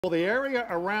Well, the area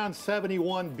around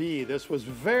 71B, this was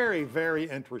very, very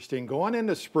interesting. Going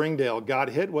into Springdale, got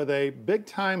hit with a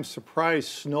big-time surprise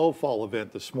snowfall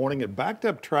event this morning. It backed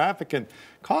up traffic and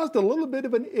caused a little bit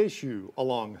of an issue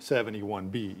along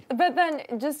 71B. But then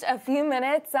just a few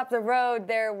minutes up the road,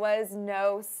 there was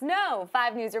no snow.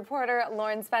 5 News reporter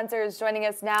Lauren Spencer is joining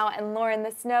us now. And Lauren, the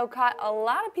snow caught a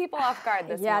lot of people off guard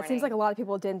this morning. Yeah, it seems like a lot of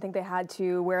people didn't think they had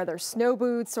to wear their snow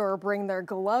boots or bring their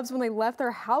gloves when they left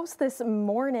their house this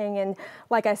morning. And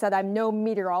like I said, I'm no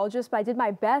meteorologist, but I did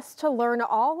my best to learn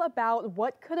all about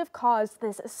what could have caused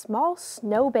this small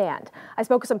snow band. I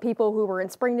spoke with some people who were in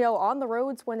Springdale on the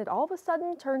roads when it all of a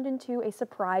sudden turned into a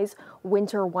surprise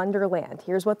winter wonderland.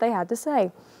 Here's what they had to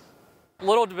say. A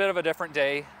little bit of a different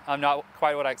day. Not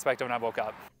quite what I expected when I woke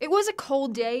up. It was a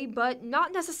cold day, but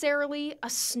not necessarily a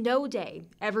snow day.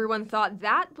 Everyone thought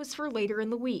that was for later in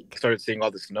the week. I started seeing all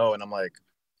the snow and I'm like,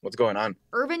 what's going on?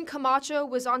 Irvin Camacho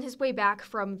was on his way back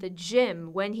from the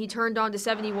gym when he turned onto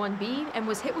 71B and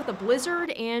was hit with a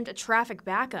blizzard and a traffic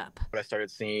backup. I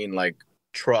started seeing like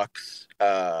trucks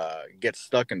get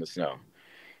stuck in the snow.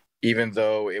 Even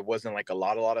though it wasn't like a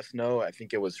lot of snow, I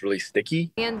think it was really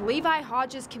sticky. And Levi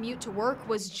Hodges' commute to work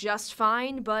was just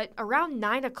fine, but around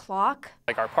 9 o'clock.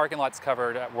 Like our parking lot's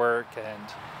covered at work and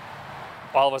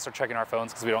all of us are checking our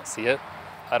phones because we don't see it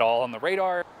at all on the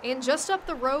radar. And just up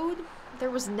the road, there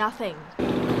was nothing.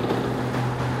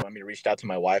 I reached out to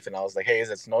my wife and I was like, hey, is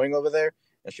it snowing over there?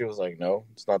 And she was like, no,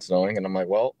 it's not snowing. And I'm like,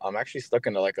 well, I'm actually stuck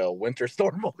into like a winter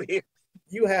storm over here.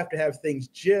 You have to have things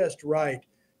just right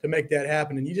to make that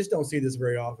happen, and you just don't see this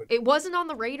very often. It wasn't on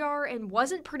the radar and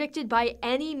wasn't predicted by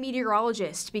any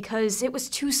meteorologist because it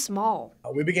was too small.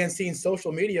 We began seeing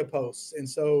social media posts, and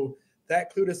so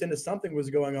that clued us into something was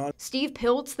going on. Steve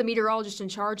Piltz, the meteorologist in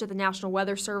charge of the National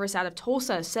Weather Service out of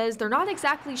Tulsa, says they're not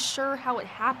exactly sure how it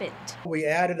happened. We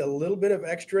added a little bit of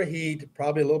extra heat,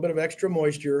 probably a little bit of extra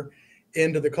moisture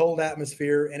into the cold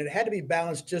atmosphere, and it had to be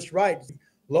balanced just right.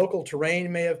 Local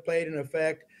terrain may have played an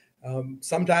effect.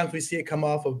 Sometimes we see it come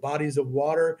off of bodies of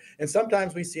water, and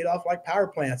sometimes we see it off like power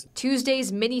plants.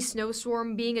 Tuesday's mini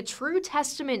snowstorm being a true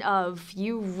testament of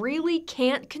you really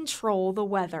can't control the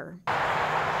weather.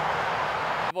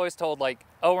 I've always told like,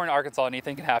 oh, we're in Arkansas,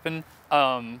 anything can happen.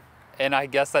 And I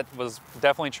guess that was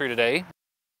definitely true today.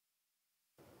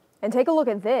 And take a look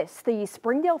at this. The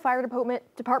Springdale Fire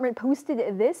Department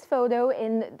posted this photo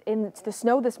in the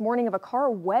snow this morning of a car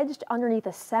wedged underneath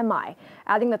a semi,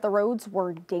 adding that the roads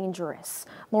were dangerous.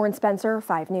 Lauren Spencer,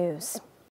 5 News.